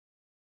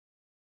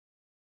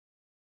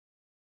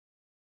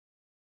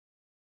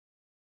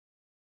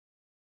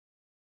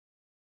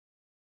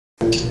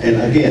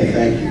And again,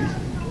 thank you.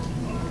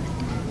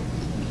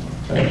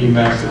 Thank you,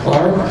 Master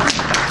Clark.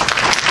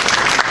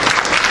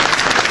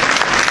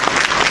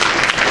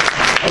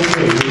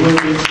 Okay, we will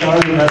get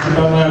started. Master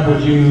Dunlap,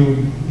 would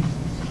you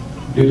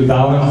do the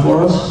bowing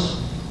for us?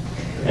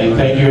 And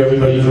thank you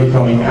everybody for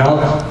coming out.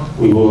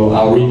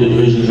 I'll read the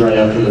divisions right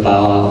after the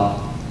bow out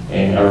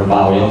or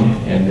bow in,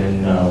 and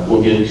then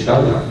we'll get it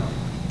started.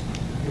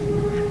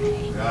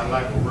 I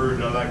like a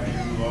word I like to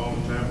use all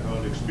the time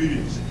called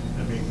expediency.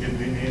 I mean,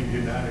 getting in there and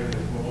getting out of here,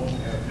 let's go home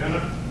and have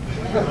dinner.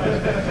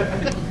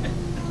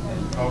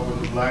 Talk with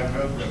the black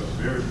belt. We had a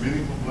very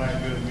meaningful black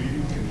belt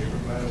meeting, and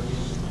everybody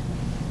was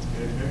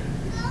get there.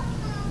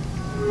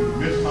 If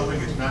we miss something,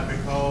 it's not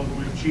because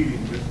we're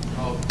cheating, it's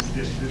because we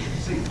just didn't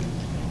see it.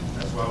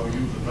 That's why we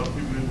use enough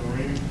people in the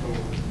ring, so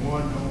if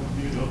one don't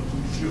see it, the other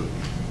two should.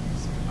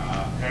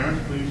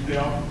 Parents, please stay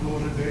off the floor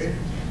today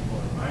for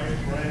the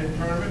Lions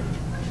tournament.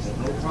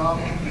 No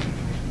problem.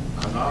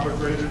 I'm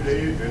arbitrator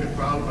today. If any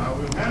problem, I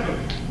will handle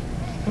it.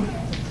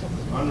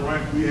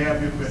 Unranked, we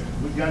have your back.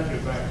 We got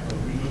your back. So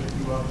we know that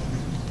you are the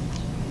people.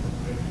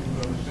 Make sure you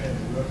understand it.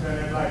 You understand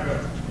that like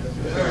that?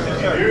 Yes,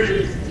 sir. Hear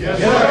you? Yes,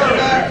 sir.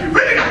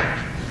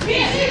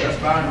 That's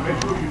fine. Make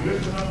sure you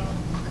listen up.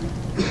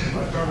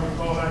 My servant will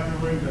call out your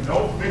rings and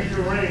don't mix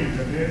your rings.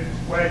 And then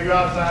when you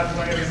outside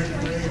playing and mix your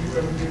rings,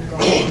 whoever gets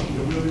called, it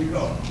will be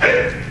called.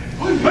 Hey!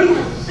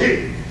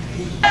 Hey!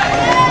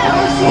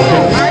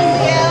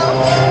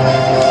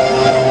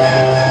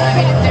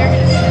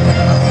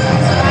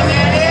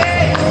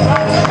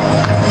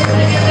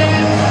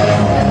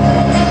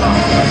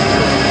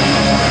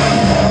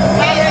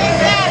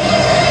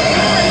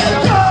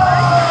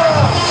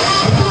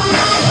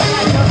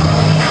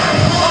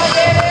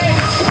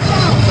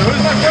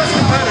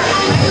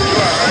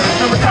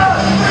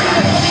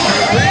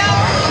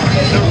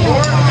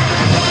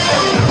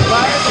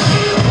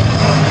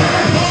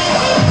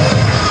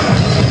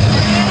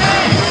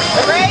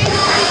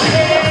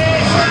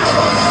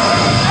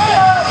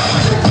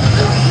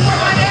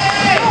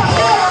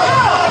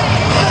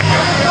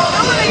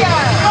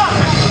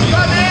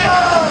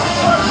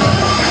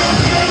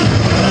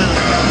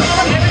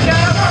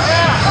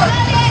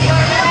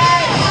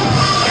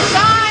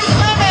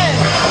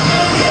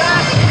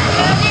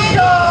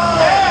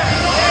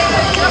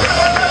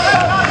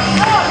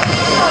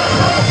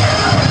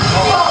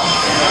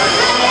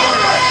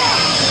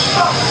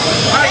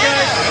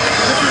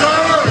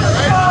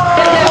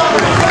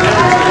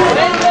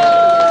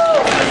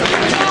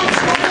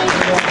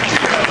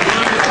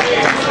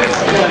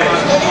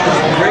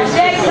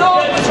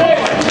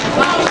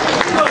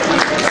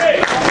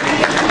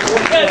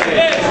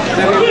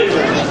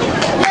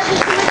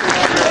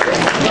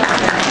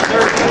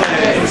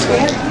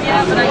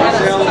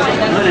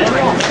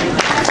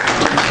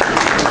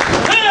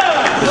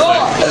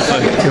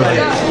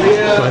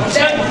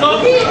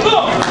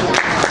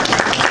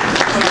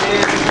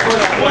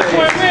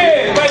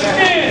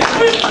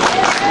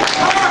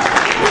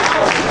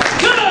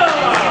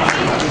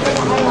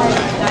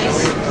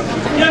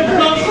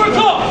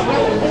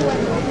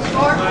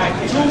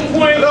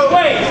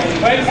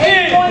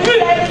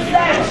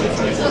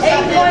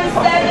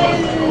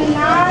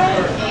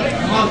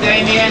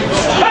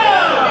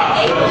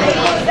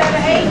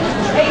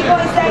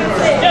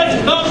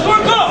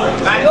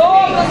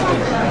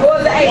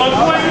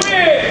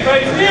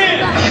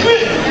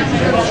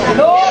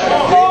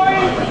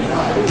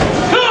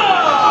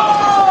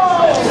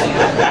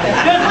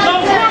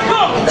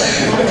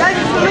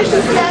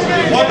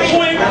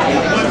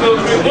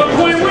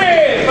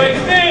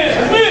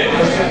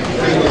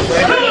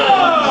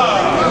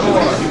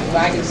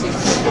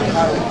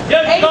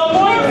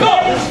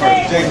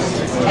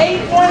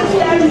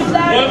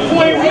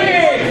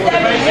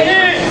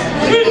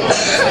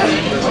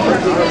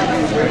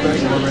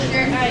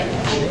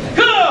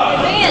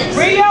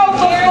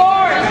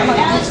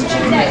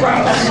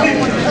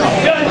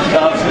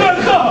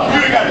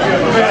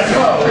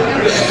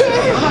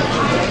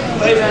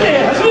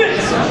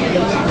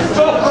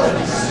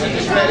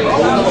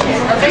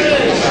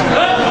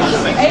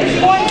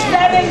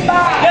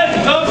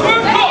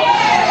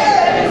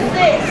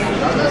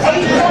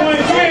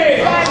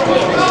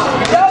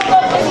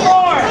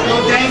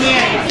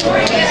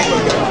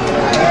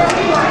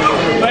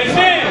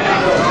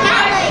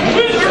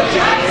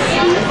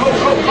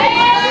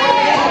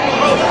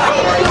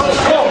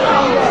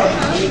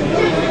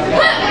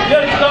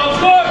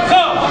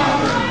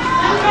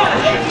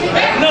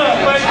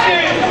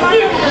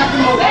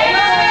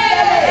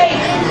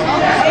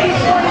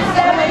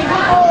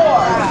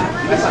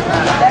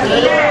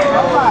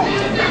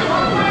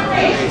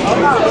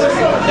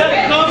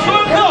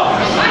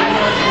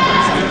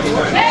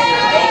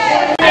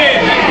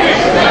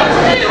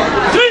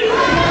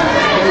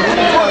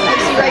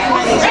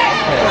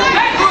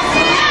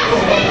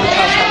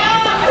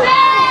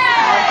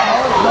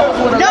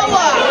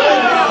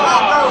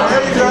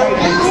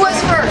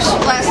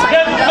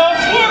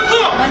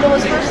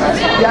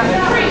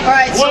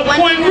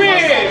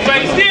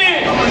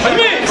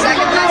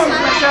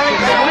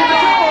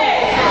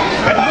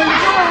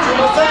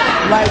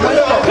 Yes,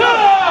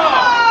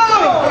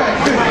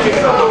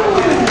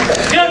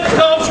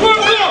 go, squirt,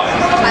 go.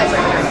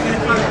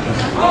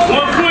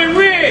 1 point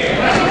red.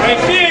 Right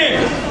there.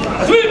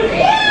 Sweep.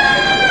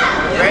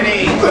 Ready.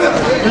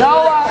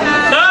 Lower.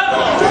 Stop.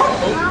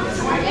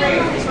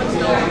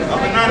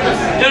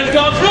 Yes,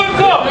 go, squirt,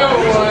 go.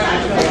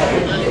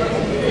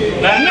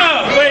 Not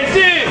enough. Right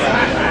there.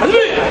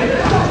 Sweep.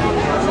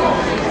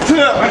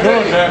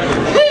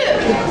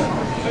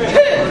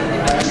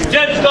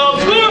 Just go,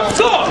 squirt,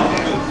 go.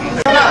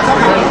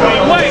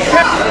 Wait, 8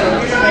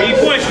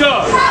 points, go.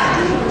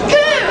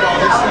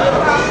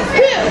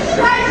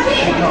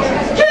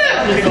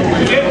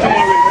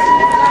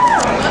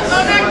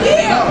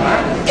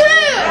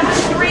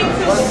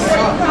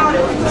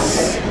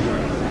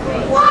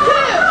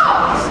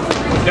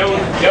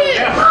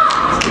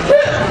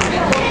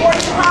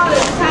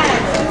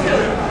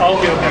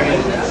 Okay.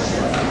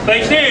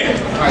 Face in.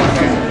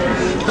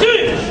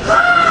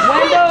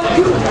 Window.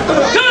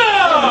 Go!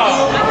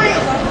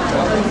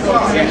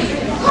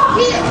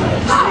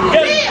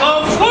 Get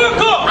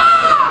circle.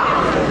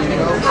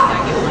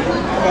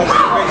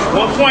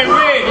 1 point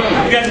red.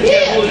 You got to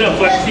pull it up,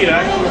 but see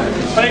that.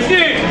 Face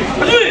in.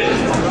 Go!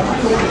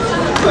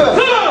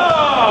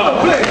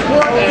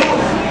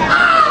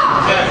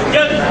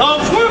 Get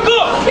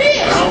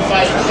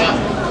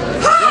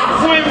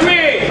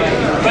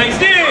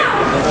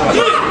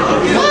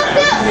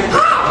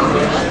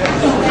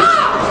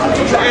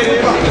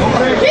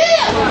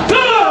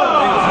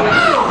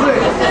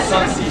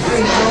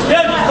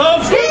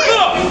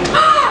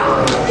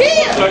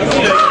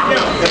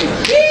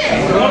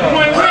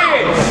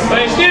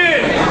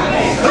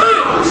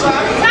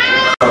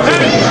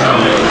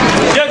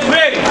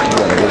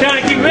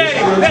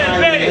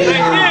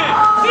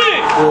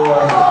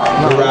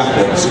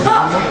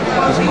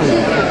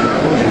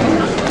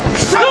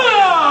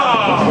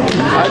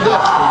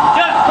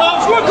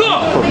circle.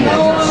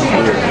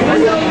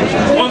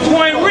 1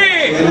 point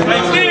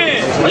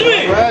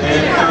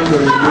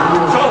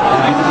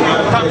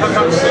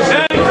red.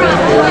 Face in.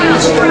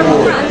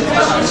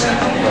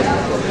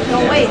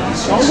 Don't wait.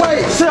 Don't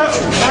wait. Sit up.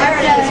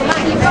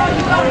 Keep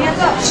going.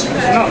 Hands up.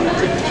 No.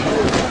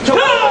 Go!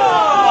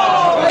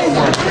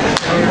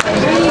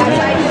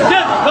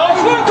 Yes, go,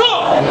 go!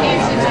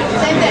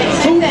 Same thing.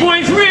 2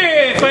 points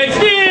red. Face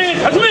in.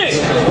 That's me.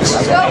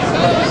 Go.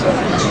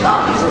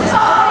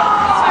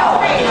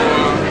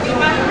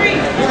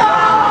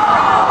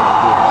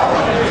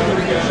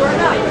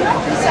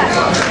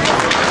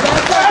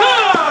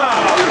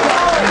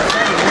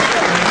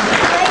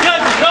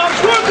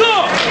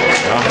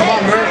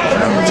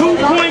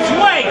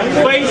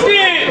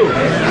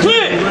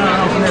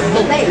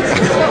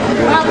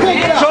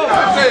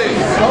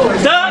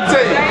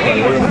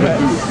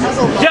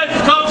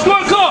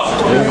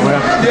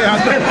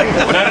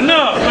 Not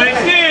enough.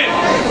 Face in.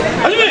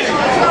 That's me.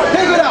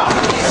 Take it out.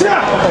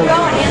 Shot. Go.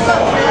 Hands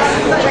up.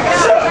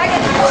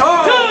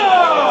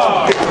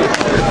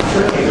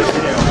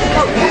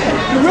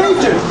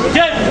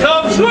 Yes, go,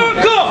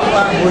 circle.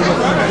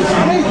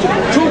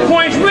 2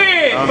 points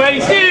red.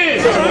 Face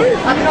in.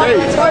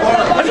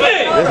 That's me.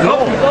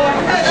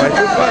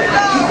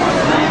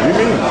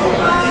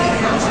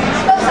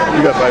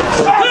 You got 5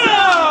 points.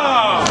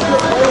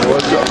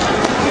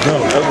 No,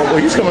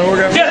 he's coming over.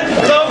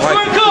 Yes, go,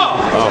 circle.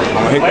 Oh, I'm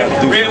gonna hit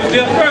that dude. Red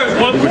still first.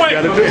 1 point.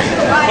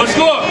 What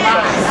score?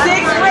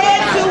 6 red,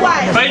 2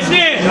 white. Face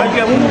in.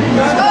 Go.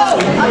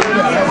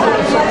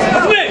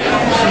 That's me.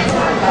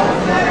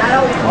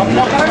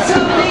 First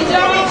 2, please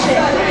don't reach it.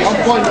 1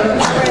 point, man.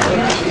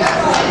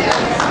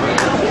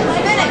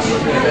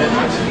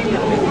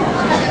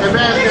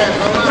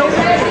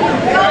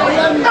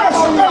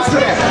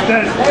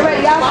 Finish.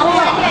 Ready, y'all?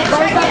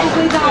 First up,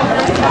 please don't.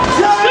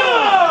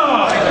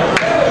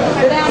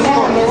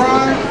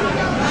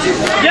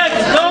 Yes,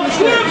 go,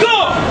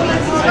 circle.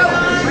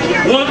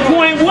 1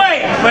 point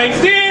weight.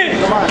 Face in.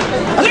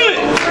 Do it.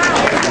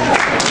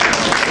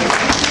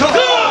 Go!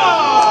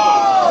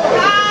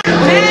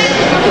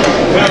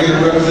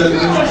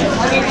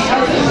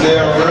 Is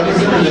there a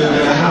representative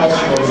in the House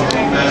for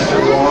Master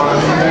Ron?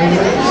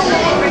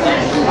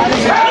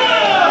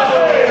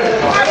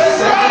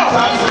 Second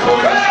top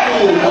supporting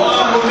school,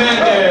 Juan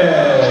Hernandez.